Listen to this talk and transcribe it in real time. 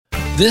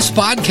This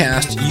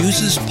podcast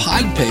uses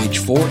Podpage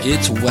for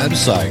its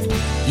website.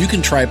 You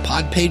can try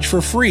Podpage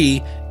for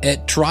free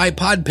at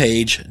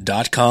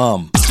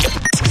trypodpage.com.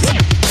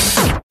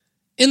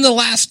 In the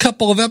last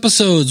couple of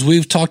episodes,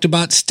 we've talked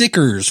about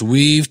stickers,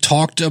 we've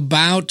talked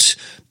about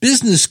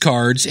business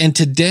cards, and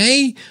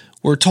today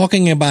we're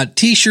talking about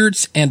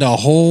t-shirts and a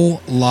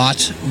whole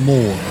lot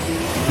more.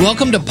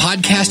 Welcome to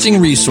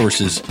Podcasting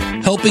Resources,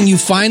 helping you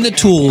find the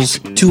tools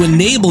to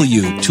enable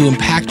you to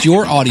impact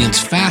your audience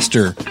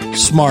faster,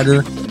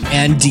 smarter,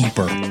 and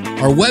deeper.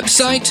 Our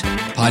website,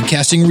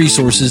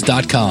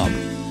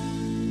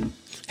 podcastingresources.com.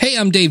 Hey,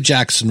 I'm Dave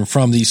Jackson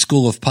from the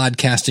School of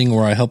Podcasting,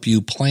 where I help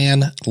you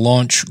plan,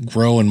 launch,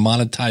 grow, and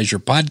monetize your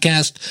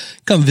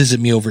podcast. Come visit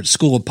me over at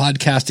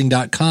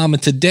schoolofpodcasting.com.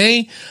 And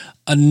today,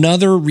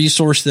 another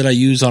resource that I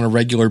use on a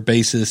regular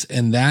basis,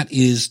 and that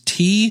is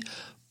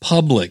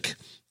TeePublic.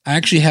 I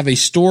actually have a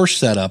store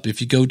set up. If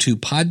you go to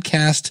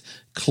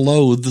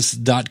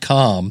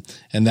podcastclothes.com,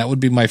 and that would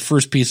be my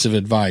first piece of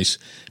advice,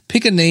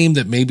 pick a name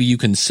that maybe you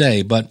can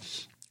say, but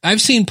I've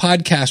seen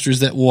podcasters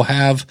that will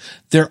have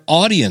their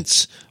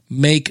audience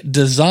make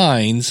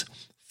designs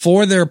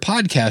for their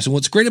podcast. And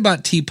what's great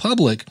about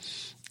TeePublic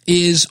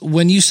is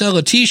when you sell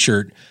a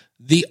t-shirt,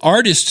 the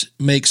artist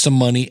makes some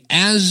money,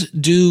 as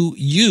do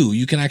you.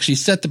 You can actually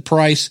set the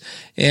price,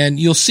 and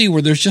you'll see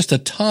where there's just a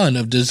ton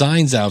of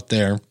designs out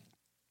there,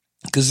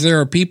 because there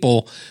are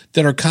people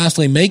that are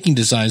constantly making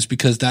designs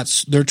because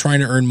they're trying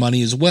to earn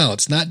money as well.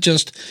 It's not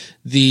just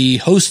the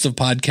hosts of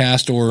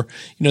podcast or,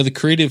 the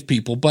creative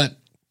people. But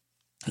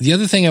the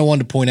other thing I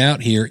wanted to point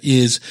out here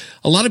is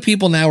a lot of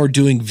people now are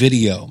doing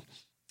video,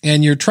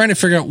 and you're trying to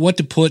figure out what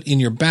to put in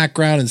your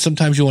background. And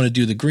sometimes you want to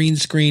do the green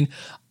screen.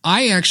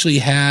 I actually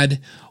had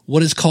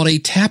what is called a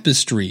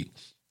tapestry.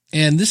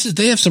 And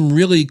they have some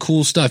really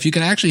cool stuff. You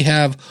can actually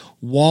have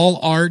wall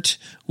art,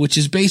 which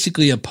is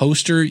basically a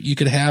poster you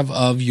could have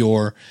of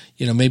your,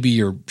 maybe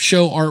your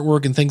show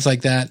artwork and things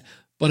like that.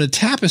 But a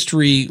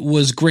tapestry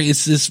was great.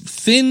 It's this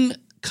thin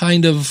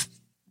kind of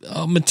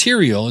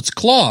material. It's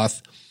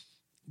cloth,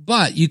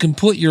 but you can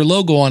put your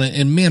logo on it.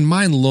 And man,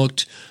 mine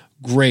looked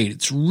great.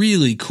 It's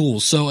really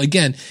cool. So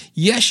again,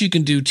 yes, you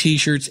can do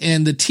t-shirts,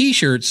 and the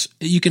t-shirts,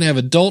 you can have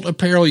adult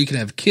apparel, you can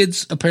have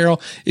kids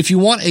apparel. If you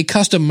want a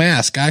custom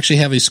mask, I actually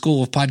have a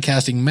School of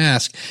Podcasting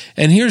mask.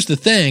 And here's the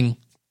thing,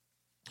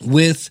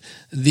 with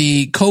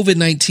the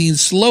COVID-19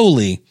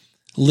 slowly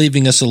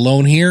leaving us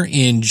alone here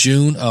in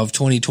June of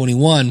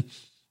 2021,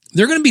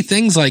 there are going to be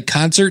things like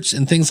concerts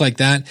and things like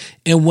that.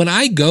 And when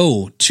I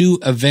go to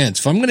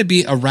events, if I'm going to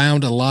be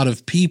around a lot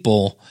of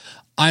people,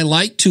 I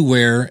like to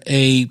wear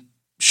a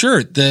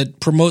shirt that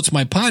promotes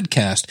my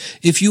podcast.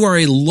 If you are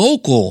a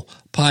local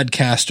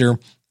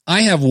podcaster,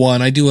 I have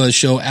one. I do a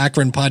show,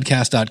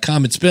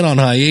 akronpodcast.com. It's been on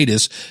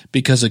hiatus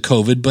because of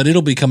COVID, but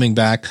it'll be coming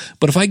back.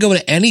 But if I go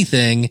to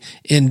anything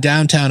in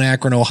downtown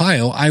Akron,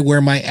 Ohio, I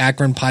wear my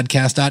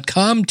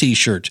akronpodcast.com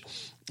t-shirt.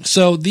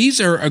 So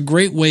these are a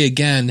great way,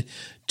 again,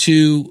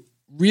 to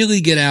really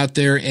get out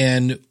there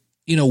and,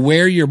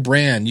 wear your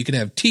brand. You can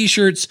have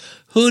t-shirts,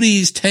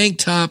 hoodies, tank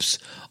tops,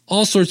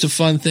 all sorts of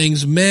fun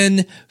things,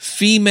 men,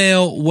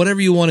 female,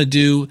 whatever you want to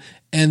do.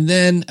 And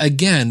then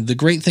again, the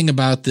great thing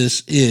about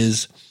this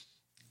is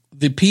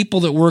the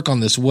people that work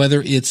on this,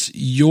 whether it's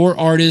your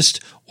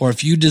artist or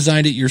if you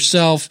designed it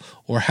yourself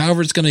or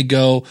however it's going to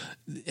go,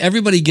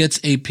 everybody gets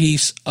a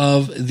piece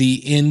of the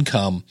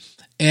income,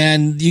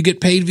 and you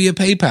get paid via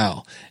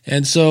PayPal.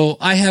 And so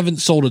I haven't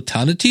sold a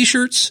ton of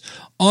t-shirts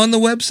on the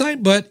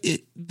website, but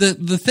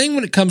the thing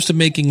when it comes to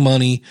making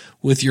money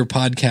with your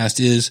podcast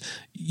is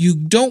you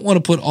don't want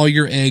to put all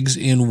your eggs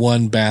in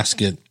one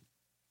basket.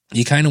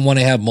 You kind of want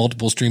to have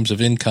multiple streams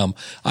of income.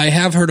 I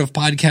have heard of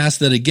podcasts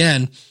that,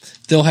 again,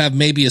 they'll have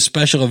maybe a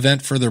special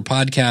event for their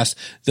podcast.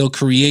 They'll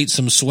create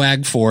some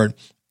swag for it,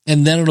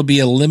 and then it'll be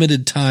a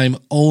limited time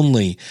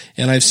only.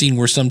 And I've seen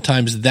where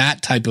sometimes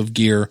that type of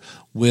gear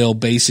will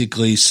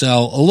basically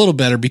sell a little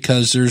better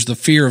because there's the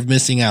fear of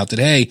missing out that,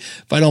 hey,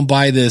 if I don't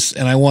buy this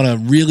and I want to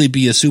really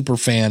be a super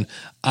fan,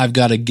 I've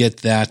got to get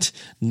that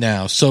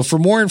now. So for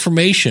more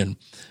information,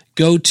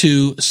 go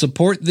to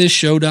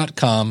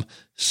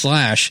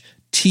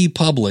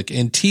supportthisshow.com/TeePublic,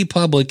 and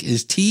TeePublic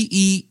is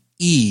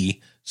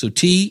TEE, so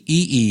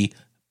TEE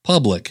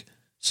Public.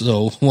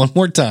 So one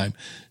more time,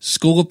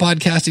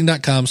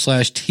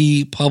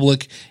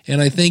 schoolofpodcasting.com/TeePublic,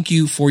 and I thank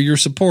you for your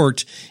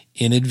support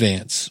in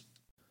advance.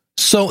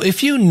 So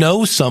if you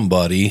know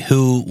somebody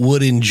who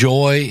would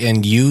enjoy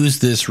and use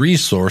this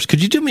resource,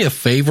 could you do me a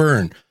favor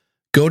and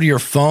go to your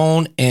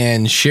phone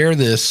and share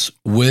this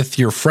with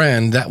your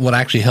friend? That would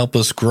actually help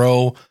us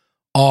grow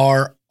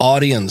our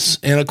audience.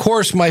 And of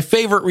course, my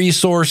favorite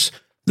resource,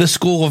 the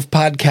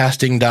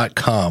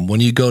schoolofpodcasting.com.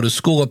 When you go to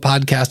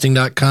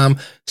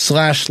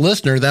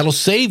schoolofpodcasting.com/listener, that'll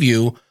save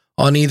you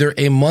on either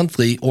a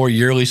monthly or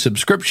yearly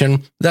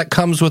subscription that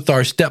comes with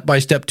our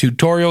step-by-step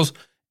tutorials,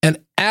 an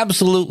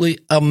absolutely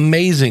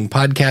amazing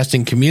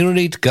podcasting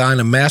community to kind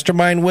of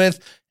mastermind with,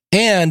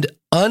 and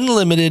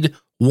unlimited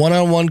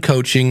one-on-one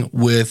coaching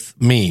with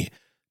me.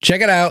 Check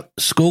it out,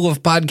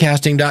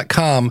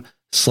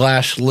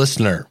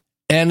 schoolofpodcasting.com/listener.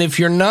 And if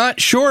you're not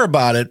sure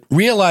about it,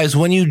 realize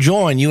when you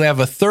join, you have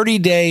a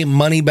 30-day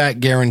money-back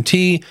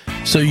guarantee,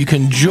 so you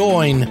can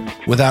join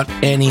without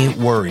any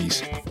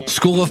worries.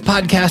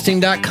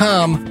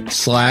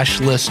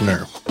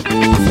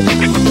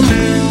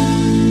 schoolofpodcasting.com/listener.